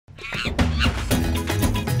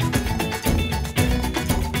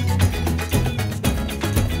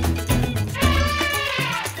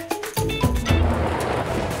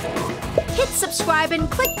subscribe and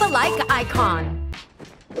click the like icon.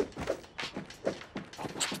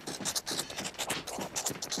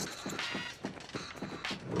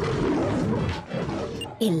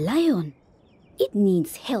 A lion. It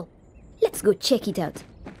needs help. Let's go check it out.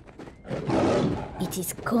 It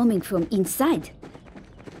is coming from inside.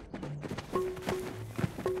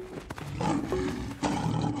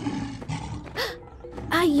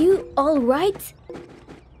 Are you all right?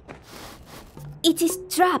 It is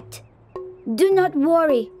trapped. Do not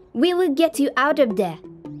worry. We will get you out of there.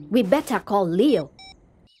 We better call Leo.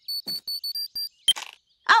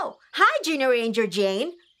 Oh, hi, Junior Ranger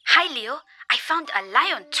Jane. Hi, Leo. I found a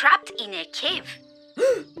lion trapped in a cave.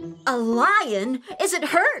 A lion? Is it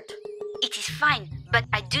hurt? It is fine, but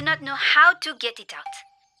I do not know how to get it out.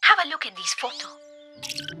 Have a look at this photo.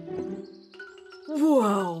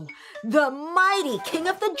 Whoa, the mighty king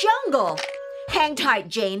of the jungle. Hang tight,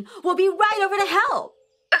 Jane. We'll be right over to help.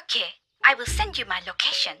 Okay, I will send you my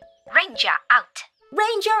location. Ranger out.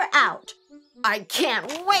 Ranger out. I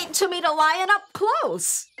can't wait to meet a lion up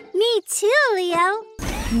close. Me too, Leo.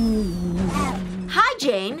 Hi,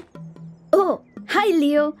 Jane. Oh, hi,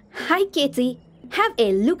 Leo. Hi, Kitty. Have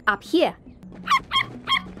a look up here.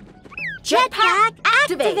 Jetpack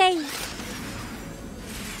activate.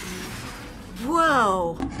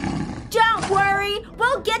 Whoa. Don't worry.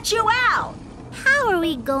 We'll get you out. How are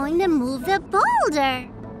we going to move the boulder?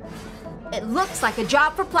 It looks like a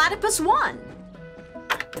job for Platypus 1.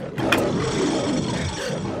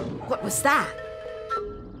 What was that?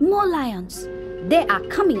 More lions. They are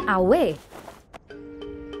coming our way.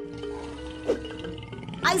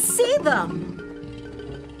 I see them.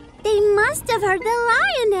 They must have heard the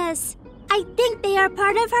lioness. I think they are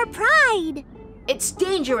part of her pride. It's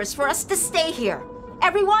dangerous for us to stay here.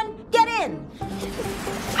 Everyone, get in.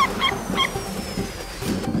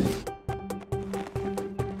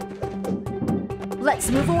 Let's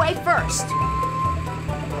move away first.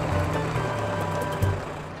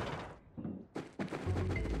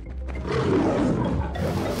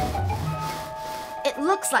 It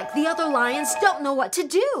looks like the other lions don't know what to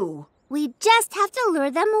do. We just have to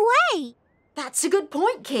lure them away. That's a good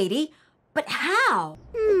point, Katie. But how?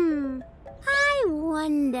 I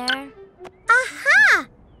wonder. Aha!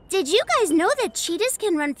 Did you guys know that cheetahs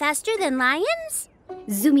can run faster than lions?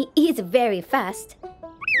 Zumi is very fast.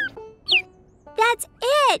 That's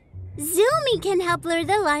it! Zumi can help lure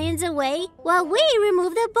the lions away while we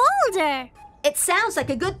remove the boulder. It sounds like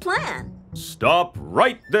a good plan. Stop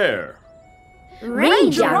right there.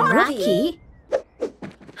 Ranger Rocky.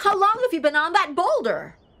 How long have you been on that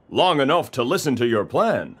boulder? Long enough to listen to your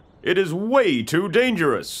plan. It is way too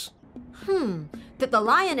dangerous. Did the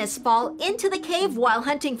lioness fall into the cave while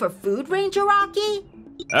hunting for food, Ranger Rocky?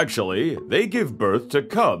 Actually, they give birth to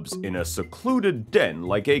cubs in a secluded den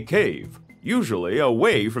like a cave, usually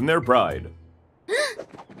away from their pride.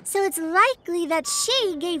 So it's likely that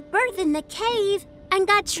she gave birth in the cave and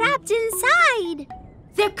got trapped inside.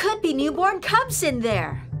 There could be newborn cubs in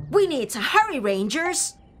there. We need to hurry,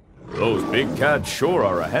 Rangers. Those big cats sure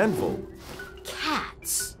are a handful.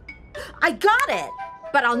 Cats. I got it.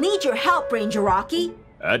 But I'll need your help, Ranger Rocky.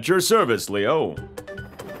 At your service, Leo.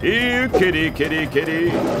 Here, kitty, kitty,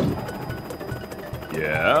 kitty.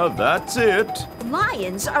 Yeah, that's it.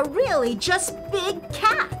 Lions are really just big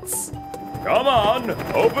cats. Come on,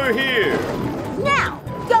 over here. Now,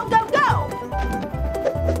 go, go, go!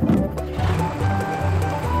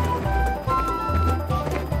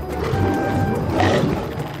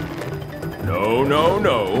 No, no,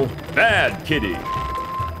 no. Bad kitty.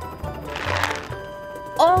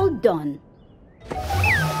 All done.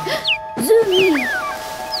 Zumi!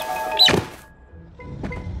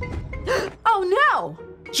 Oh no!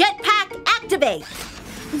 Jetpack activate!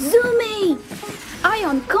 Zumi! I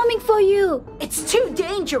am coming for you. It's too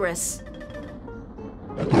dangerous.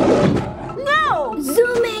 No!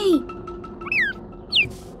 Zumi!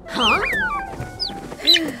 Huh?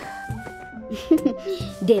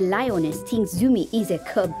 The lioness thinks Zumi is a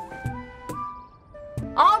cub.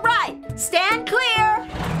 All right, stand clear.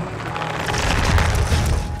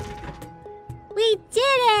 We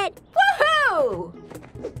did it! Woohoo!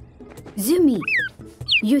 Zumi,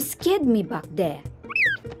 you scared me back there.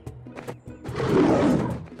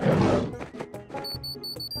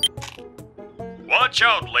 Watch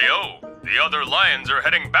out, Leo. The other lions are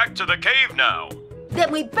heading back to the cave now.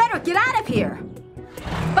 Then we better get out of here.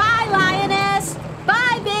 Bye, lioness.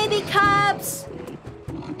 Bye, baby cubs.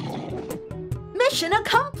 Mission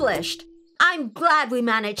accomplished. I'm glad we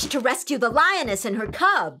managed to rescue the lioness and her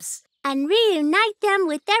cubs. And reunite them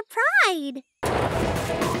with their pride.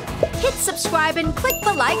 Hit subscribe and click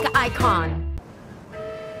the like icon.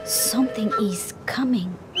 Something is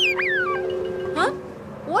coming. Huh?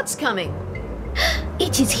 What's coming?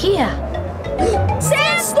 It is here.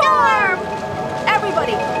 Sandstorm!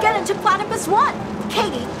 Everybody, get into Platypus 1.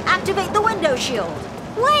 Katie, activate the window shield.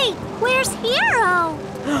 Wait, where's Hero?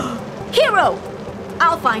 Hero!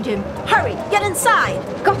 I'll find him. Hurry, get inside.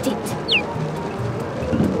 Got it.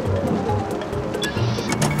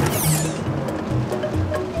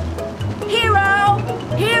 Hero!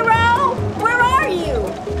 Hero! Where are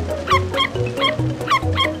you?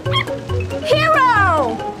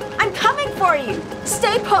 Hero! I'm coming for you.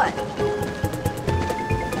 Stay put.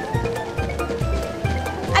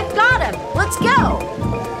 I've got him. Let's go.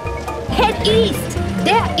 Head east.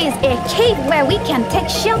 There is a cave where we can take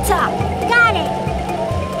shelter. Got it.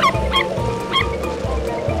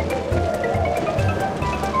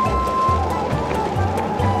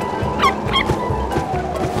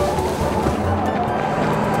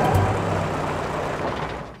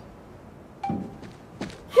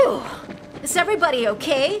 Phew. Is everybody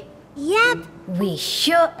okay? Yep. We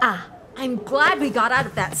sure are. I'm glad we got out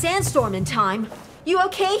of that sandstorm in time. You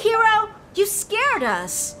okay, Hero? You scared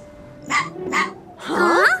us.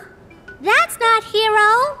 Huh? That's not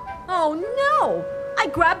Hero. Oh no! I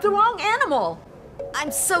grabbed the wrong animal.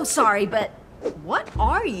 I'm so sorry, but what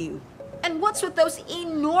are you? And what's with those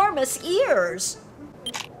enormous ears?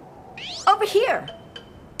 Over here.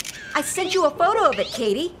 I sent you a photo of it,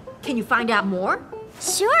 Katie. Can you find out more?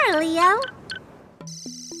 Sure, Leo.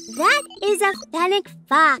 That is a Fennec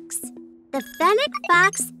Fox. The Fennec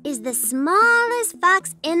Fox is the smallest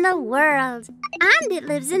fox in the world, and it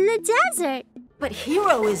lives in the desert. But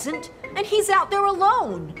Hero isn't, and he's out there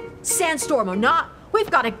alone. Sandstorm or not, we've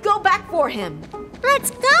got to go back for him.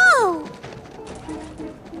 Let's go!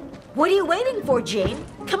 What are you waiting for, Jane?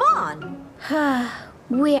 Come on.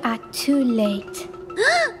 We are too late.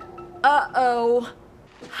 Uh-oh.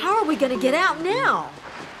 How are we going to get out now?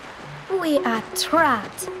 We are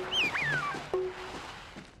trapped.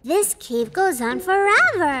 This cave goes on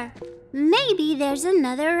forever. Maybe there's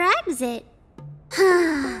another exit.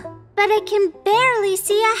 But I can barely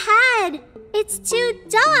see ahead. It's too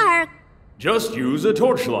dark. Just use a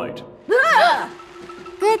torchlight. Ah!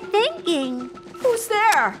 Good thinking. Who's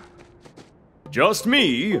there? Just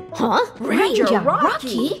me. Huh? Ranger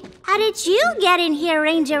Rocky? How did you get in here,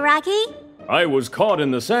 Ranger Rocky? I was caught in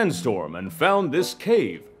the sandstorm and found this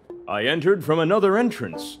cave. I entered from another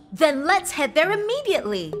entrance. Then let's head there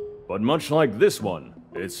immediately. But much like this one,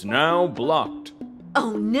 it's now blocked.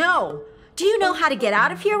 Oh no! Do you know how to get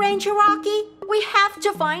out of here, Ranger Rocky? We have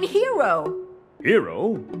to find Hero.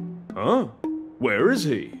 Hero? Huh? Where is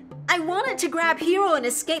he? I wanted to grab Hero and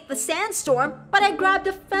escape the sandstorm, but I grabbed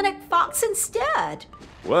a Fennec Fox instead.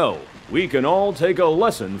 Well, we can all take a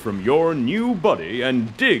lesson from your new buddy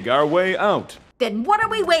and dig our way out. Then what are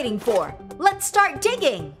we waiting for? Let's start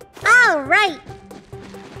digging. All right.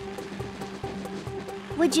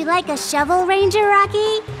 Would you like a shovel, Ranger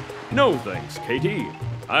Rocky? No thanks, Katie.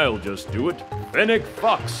 I'll just do it Fennec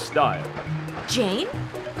Fox style. Jane?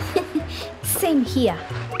 Same here.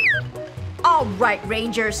 All right,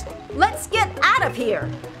 Rangers. Let's get out of here.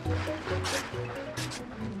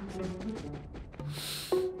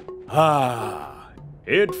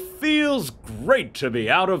 It feels great to be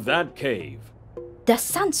out of that cave. The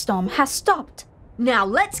sandstorm has stopped. Now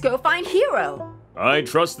let's go find Hero. I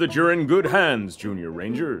trust that you're in good hands, Junior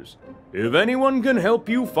Rangers. If anyone can help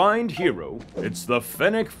you find Hero, it's the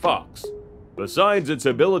Fennec Fox. Besides its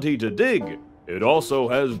ability to dig, it also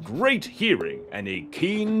has great hearing and a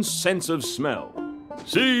keen sense of smell.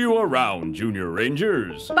 See you around, Junior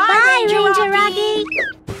Rangers. Bye, Ranger Rocky.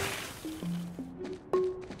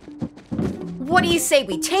 What do you say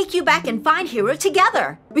we take you back and find Hero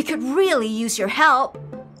together? We could really use your help.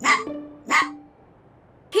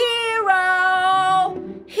 Hero!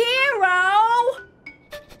 Hero!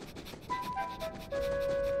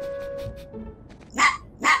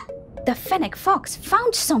 The Fennec Fox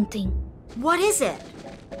found something. What is it?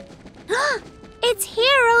 It's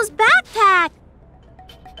Hero's backpack.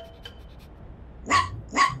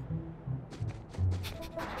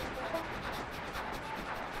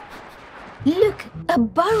 Look, a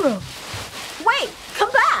burrow. Wait,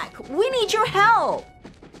 come back. We need your help.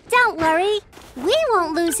 Don't worry. We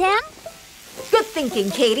won't lose him. Good thinking,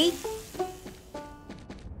 Katie.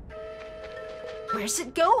 Where's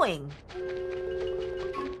it going?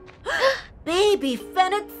 Baby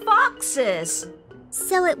Fennec Foxes.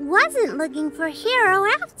 So it wasn't looking for Hero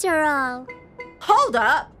after all. Hold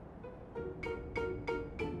up.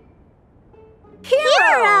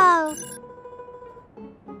 Hero!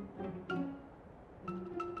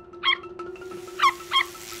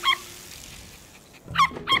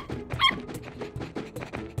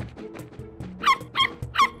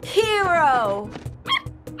 Hero!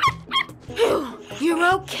 Phew,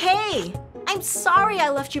 you're okay. I'm sorry I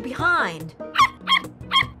left you behind.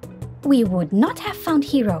 We would not have found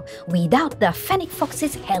Hero without the Fennec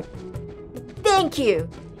Fox's help. Thank you.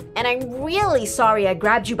 And I'm really sorry I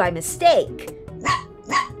grabbed you by mistake.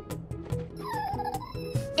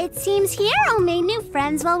 It seems Hero made new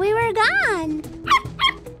friends while we were gone.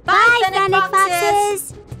 Bye, Fennec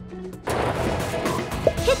Foxes!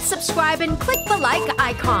 Hit subscribe and click the like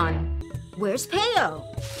icon. Where's Peo?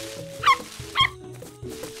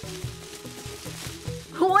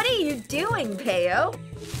 What are you doing, Peo?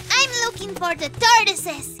 I'm looking for the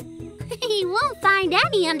tortoises. You won't find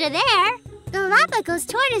any under there. Galapagos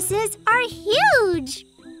tortoises are huge.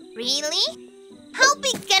 Really? How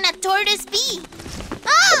big can a tortoise be?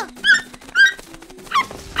 Oh!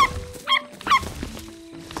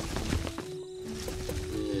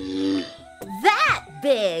 That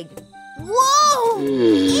big! Whoa!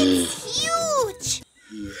 It's huge!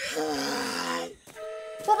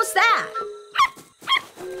 What was that?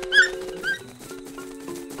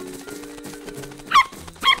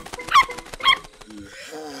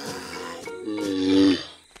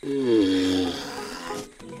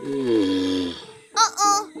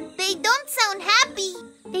 Uh-oh, they don't sound happy.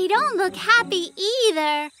 They don't look happy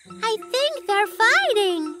either. I think they're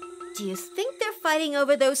fighting. Do you think they're fighting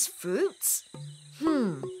over those fruits?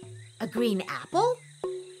 A green apple?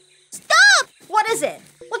 Stop! What is it?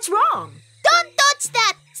 What's wrong? Don't touch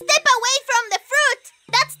that! Step away from the fruit!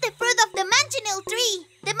 That's the fruit of the mangonel tree,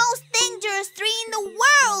 the most dangerous tree in the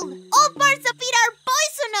world! All parts of it are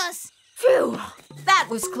poisonous! Phew! That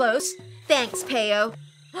was close. Thanks, Peo.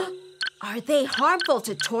 Are they harmful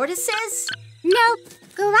to tortoises? Nope.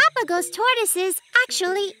 Galapagos tortoises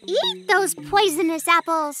actually eat those poisonous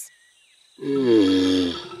apples.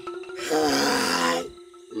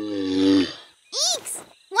 Eeks!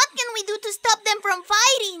 What can we do to stop them from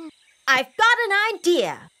fighting? I've got an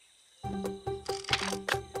idea.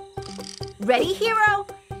 Ready, Hero?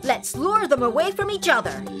 Let's lure them away from each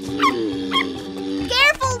other.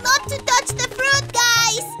 Careful not to touch the fruit,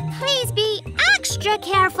 guys! Please be extra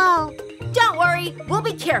careful. Don't worry, we'll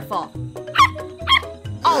be careful.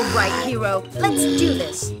 All right, Hero, let's do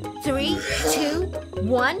this. 3, 2,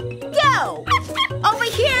 1, go! Over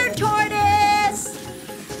here, tortoise!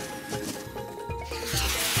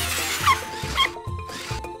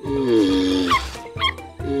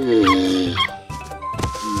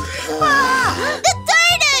 Ah, the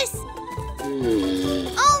tortoise!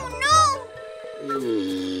 Oh no!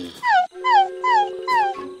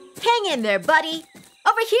 Hang in there, buddy.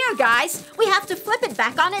 Over here, guys. We have to flip it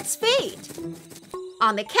back on its feet.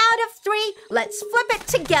 On the count of 3, let's flip it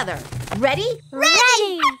together. Ready?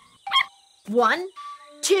 Ready! 1,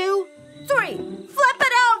 2, 3. Flip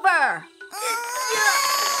it over!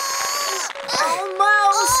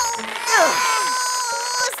 Almost!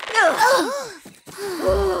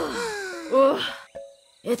 Ugh.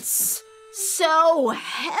 It's so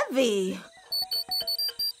heavy.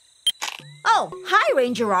 Oh, hi,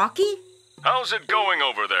 Ranger Rocky. How's it going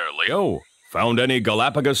over there, Leo? Found any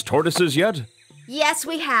Galapagos tortoises yet? Yes,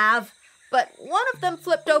 we have, but one of them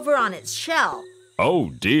flipped over on its shell. Oh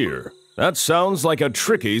dear, that sounds like a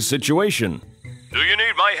tricky situation. Do you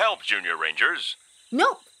need my help, Junior Rangers?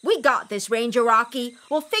 Nope, we got this, Ranger Rocky.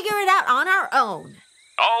 We'll figure it out on our own.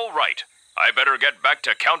 All right, I better get back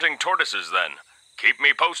to counting tortoises then. Keep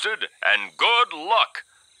me posted, and good luck.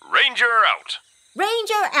 Ranger out.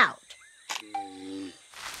 Ranger out.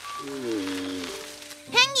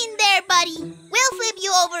 Hang in there, buddy. We'll flip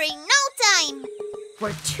you over in no time.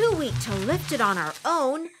 We're too weak to lift it on our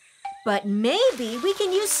own, but maybe we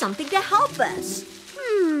can use something to help us.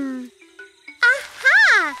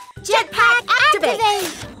 Aha! Jetpack activate!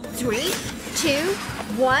 3, activate! 2,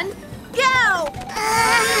 1, go!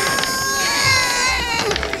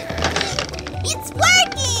 It's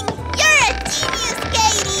working! You're a genius,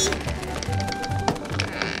 Katie!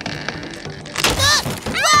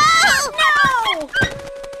 Whoa! No!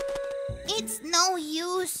 It's no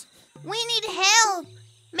use. We need help.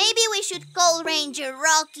 Maybe we should call Ranger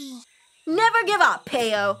Rocky. Never give up,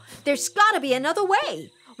 Peo. There's gotta be another way.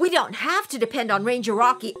 We don't have to depend on Ranger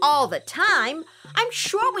Rocky all the time. I'm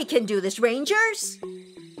sure we can do this, Rangers.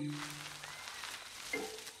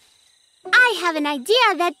 I have an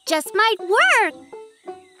idea that just might work.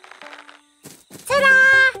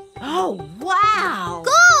 Ta-da! Oh, wow!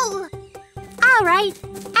 Goal! All right,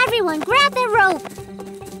 everyone grab the rope.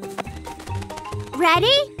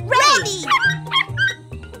 Ready? Ready!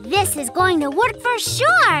 This is going to work for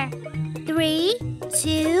sure. 3,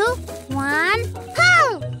 2, 1,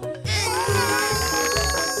 pull!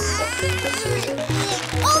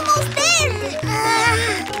 Almost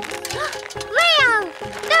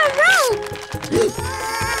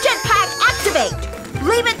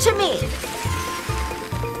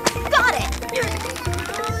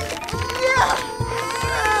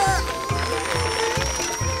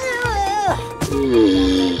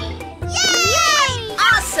Yay!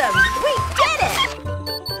 Awesome! We did it!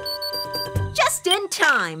 Just in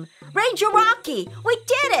time. Ranger Rocky, we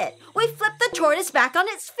did it! We flipped the tortoise back on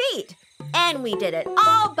its feet. And we did it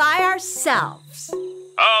all by ourselves.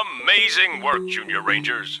 Amazing work, Junior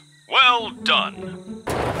Rangers. Well done.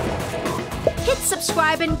 Hit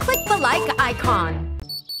subscribe and click the like icon.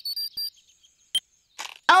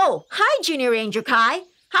 Oh, hi, Junior Ranger Kai.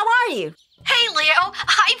 How are you? Hey, Leo,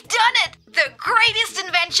 I've done it! The greatest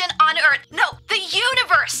invention on Earth, no, the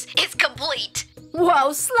universe, is complete.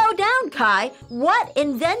 Whoa, slow down, Kai. What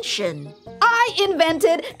invention? I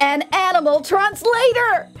invented an animal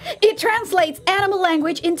translator. It translates animal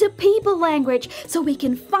language into people language so we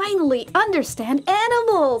can finally understand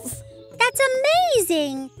animals. That's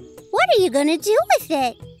amazing! What are you gonna do with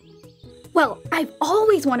it? Well, I've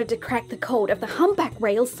always wanted to crack the code of the Humpback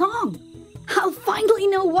Whale song. I'll finally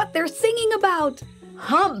know what they're singing about.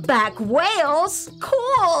 Humpback whales?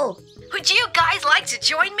 Cool! Would you guys like to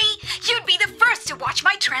join me? You'd be the first to watch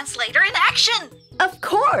my translator in action. Of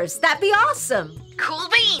course, that'd be awesome. Cool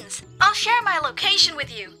beans. I'll share my location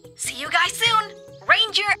with you. See you guys soon.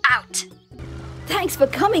 Ranger out. Thanks for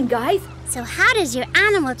coming, guys. So how does your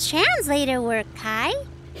animal translator work, Kai?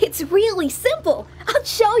 It's really simple. I'll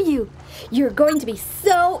show you. You're going to be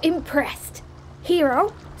so impressed.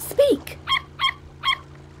 Hero, speak.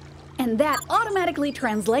 And that automatically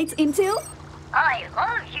translates into... I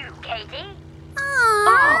love you, Katie. Aww.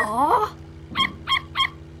 Aww.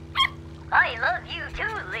 I love you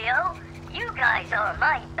too, Leo. You guys are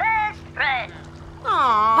my best friends. Aww.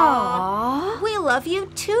 Aww. We love you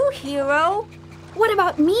too, Hero. What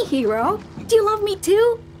about me, Hero? Do you love me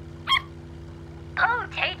too?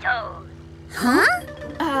 Potatoes. Huh?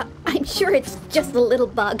 I'm sure it's just a little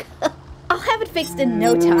bug. I'll have it fixed in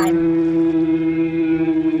no time.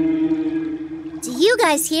 Do you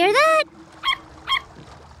guys hear that?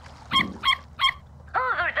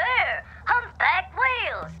 Over there, humpback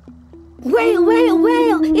whales. Whale, whale,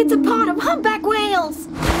 whale! It's a pod of humpback whales!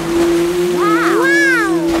 Wow!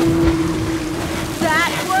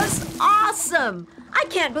 That was awesome. I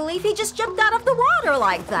can't believe he just jumped out of the water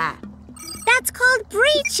like that. That's called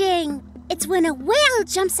breaching. It's when a whale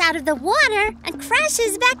jumps out of the water and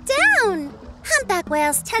crashes back down. Humpback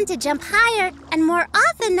whales tend to jump higher and more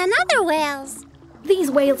often than other whales.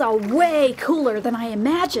 These whales are way cooler than I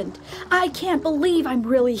imagined. I can't believe I'm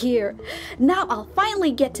really here. Now I'll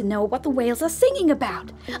finally get to know what the whales are singing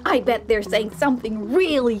about. I bet they're saying something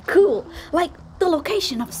really cool, like the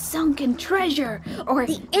location of sunken treasure, or...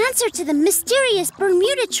 The answer to the mysterious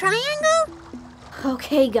Bermuda Triangle?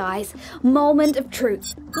 Okay, guys, moment of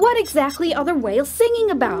truth. What exactly are the whales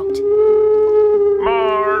singing about?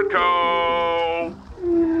 Marco!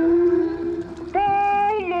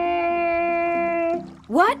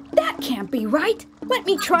 What? That can't be right. Let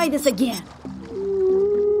me try this again. 1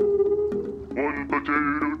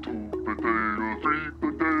 potato, 2 potato, 3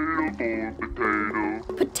 potato, 4 potato.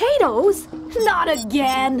 Potatoes? Not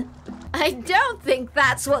again. I don't think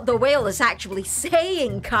that's what the whale is actually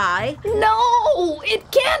saying, Kai. No,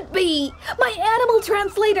 it can't be. My animal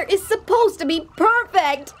translator is supposed to be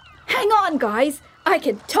perfect. Hang on, guys. I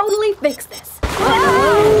can totally fix this.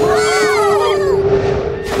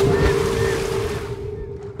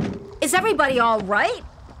 Is everybody all right?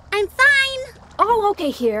 I'm fine. Oh, okay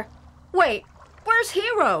here. Wait, where's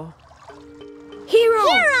Hero? Hero!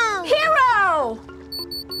 Hero! Hero!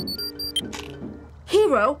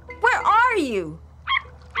 Hero, where are you?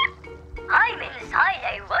 I'm inside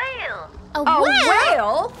a whale. A A whale?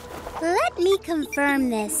 whale? Let me confirm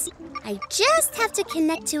this. I just have to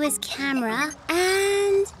connect to his camera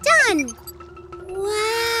and done.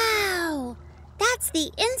 Wow! That's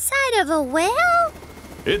the inside of a whale?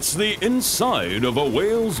 It's the inside of a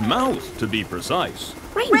whale's mouth, to be precise.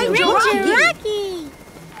 Ranger Rocky!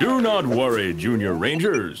 Do not worry, Junior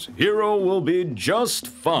Rangers. Hero will be just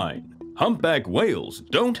fine. Humpback whales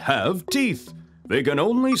don't have teeth. They can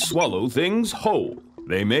only swallow things whole.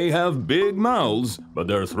 They may have big mouths, but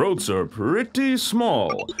their throats are pretty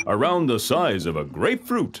small, around the size of a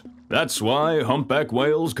grapefruit. That's why humpback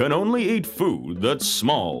whales can only eat food that's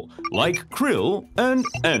small, like krill and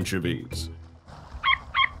anchovies.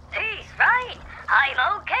 He's right. I'm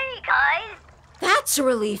okay, guys. That's a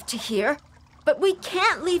relief to hear. But we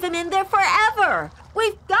can't leave him in there forever.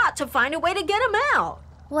 We've got to find a way to get him out.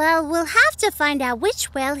 Well, we'll have to find out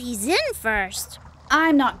which whale he's in first.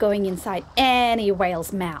 I'm not going inside any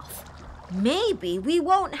whale's mouth. Maybe we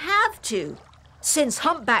won't have to. Since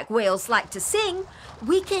humpback whales like to sing,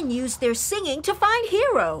 we can use their singing to find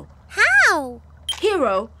Hero. How?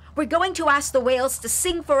 Hero, we're going to ask the whales to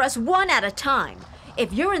sing for us one at a time.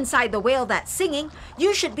 If you're inside the whale that's singing,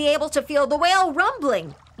 you should be able to feel the whale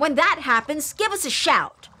rumbling. When that happens, give us a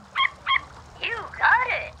shout. You got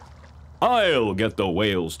it. I'll get the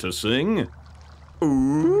whales to sing.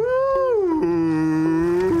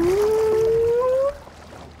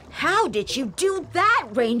 How did you do that,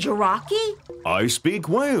 Ranger Rocky? I speak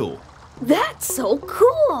whale. That's so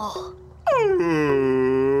cool.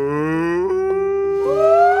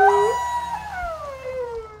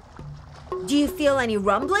 Do you feel any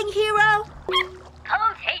rumbling, Hero?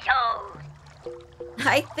 Potatoes.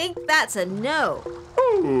 I think that's a no.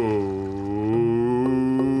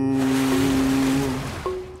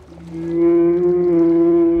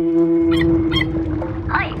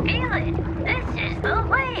 I feel it. This is the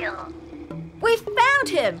whale. We found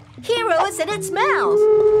him. Hero is in its mouth.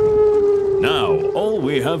 Now, all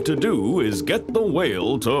we have to do is get the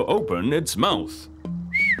whale to open its mouth.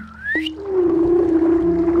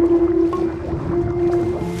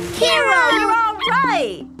 Hero, you're all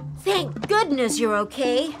right. Thank goodness you're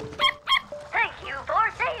okay. Thank you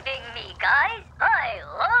for saving me, guys. I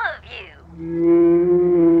love you.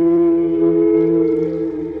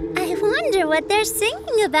 I wonder what they're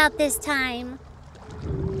singing about this time.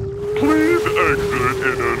 Please exit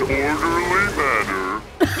in an orderly manner.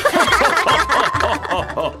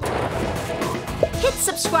 Hit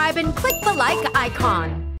subscribe and click the like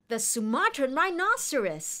icon. The Sumatran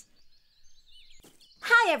Rhinoceros.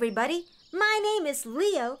 Hi, everybody. My name is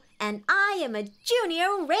Leo, and I am a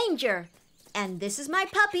junior ranger. And this is my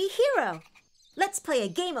puppy, Hero. Let's play a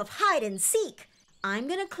game of hide and seek. I'm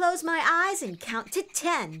gonna close my eyes and count to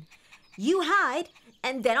 10. You hide,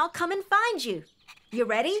 and then I'll come and find you. You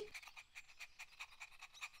ready?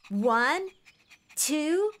 1,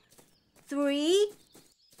 2, 3,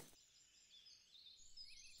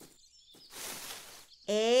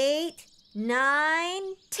 8,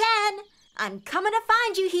 9, 10. I'm coming to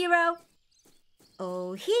find you, Hero.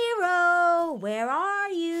 Oh, Hero, where are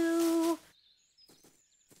you?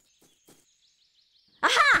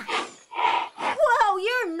 Aha! Whoa,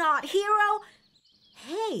 you're not Hero.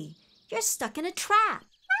 Hey, you're stuck in a trap.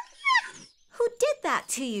 Who did that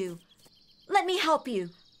to you? Let me help you.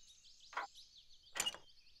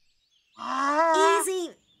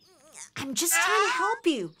 Easy. I'm just trying to help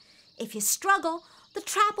you. If you struggle, the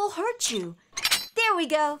trap will hurt you. There we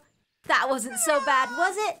go. That wasn't so bad,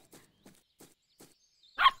 was it?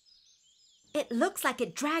 It looks like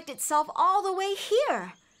it dragged itself all the way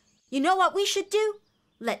here. You know what we should do?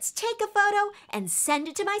 Let's take a photo and send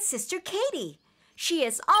it to my sister Katie. She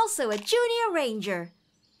is also a junior ranger.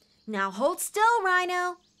 Now hold still,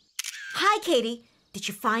 Rhino. Hi, Katie. Did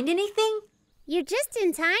you find anything? You're just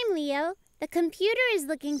in time, Leo. The computer is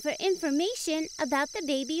looking for information about the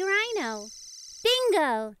baby rhino.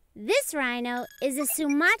 Bingo! This rhino is a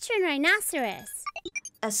Sumatran rhinoceros.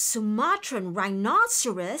 A Sumatran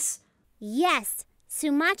rhinoceros? Yes,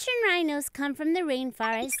 Sumatran rhinos come from the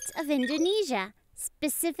rainforests of Indonesia,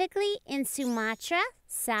 specifically in Sumatra,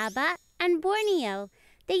 Sabah, and Borneo.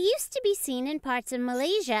 They used to be seen in parts of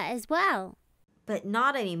Malaysia as well. But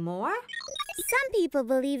not anymore? Some people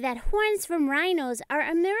believe that horns from rhinos are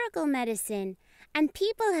a miracle medicine, and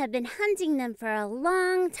people have been hunting them for a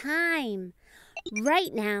long time.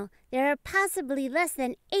 Right now, there are possibly less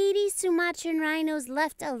than 80 Sumatran rhinos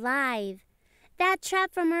left alive. That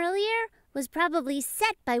trap from earlier was probably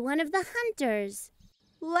set by one of the hunters.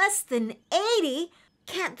 Less than 80?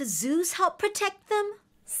 Can't the zoos help protect them?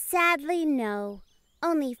 Sadly, no.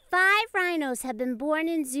 Only 5 rhinos have been born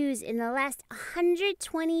in zoos in the last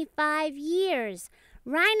 125 years.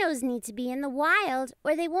 Rhinos need to be in the wild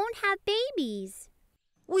or they won't have babies.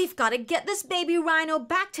 We've got to get this baby rhino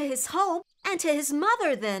back to his home and to his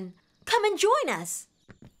mother then. Come and join us.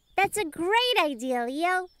 That's a great idea,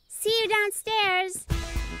 Leo. See you downstairs.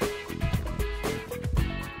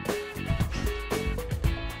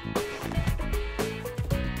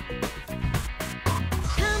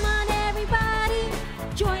 Come on, everybody.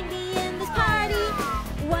 Join me in this party.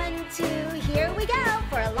 1, 2, here we go.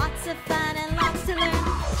 For lots of fun and lots to learn.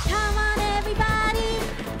 Come on, everybody.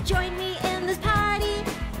 Join me in this party.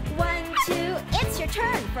 1, 2, it's your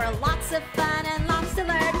turn. For lots of fun and lots to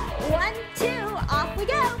learn. 1, 2, off we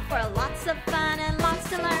go. For lots of fun and lots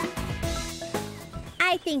to learn.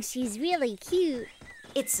 I think she's really cute.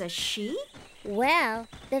 It's a she? Well,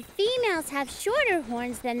 the females have shorter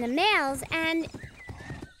horns than the males and...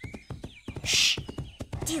 Shh!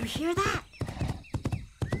 Do you hear that?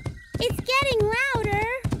 It's getting louder.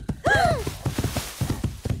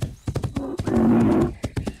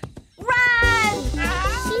 Run!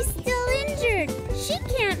 She's still injured. She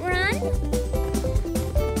can't run.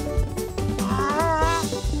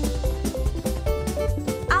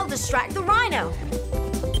 distract the rhino.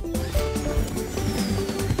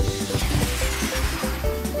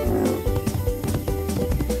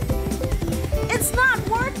 It's not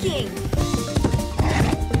working.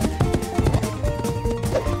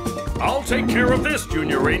 I'll take care of this,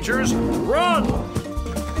 Junior Rangers. Run!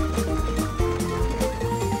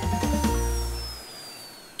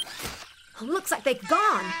 Looks like they've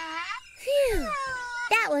gone. Phew,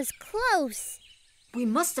 that was close. We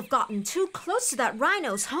must have gotten too close to that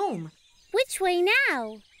rhino's home. Which way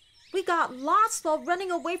now? We got lost while running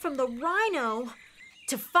away from the rhino.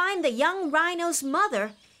 To find the young rhino's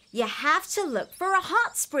mother, you have to look for a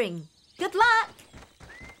hot spring. Good luck!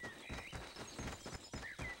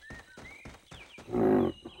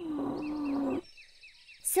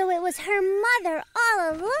 So it was her mother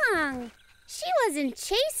all along. She wasn't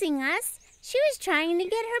chasing us. She was trying to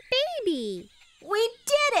get her baby. We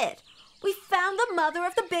did it! We found the mother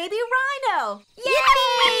of the baby rhino!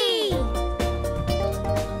 Yippee!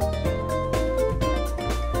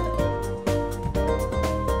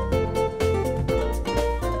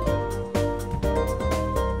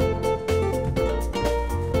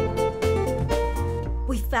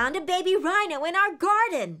 We found a baby rhino in our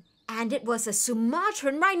garden, and it was a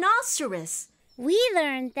Sumatran rhinoceros. We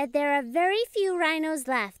learned that there are very few rhinos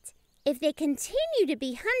left. If they continue to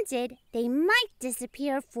be hunted, they might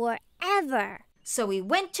disappear forever. So we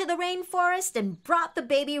went to the rainforest and brought the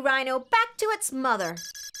baby rhino back to its mother.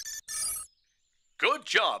 Good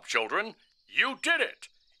job, children. You did it.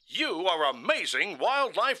 You are amazing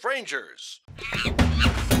wildlife rangers.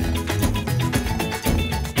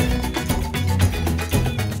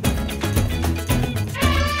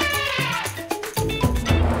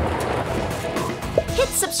 Hit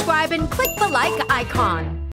subscribe and click the like icon.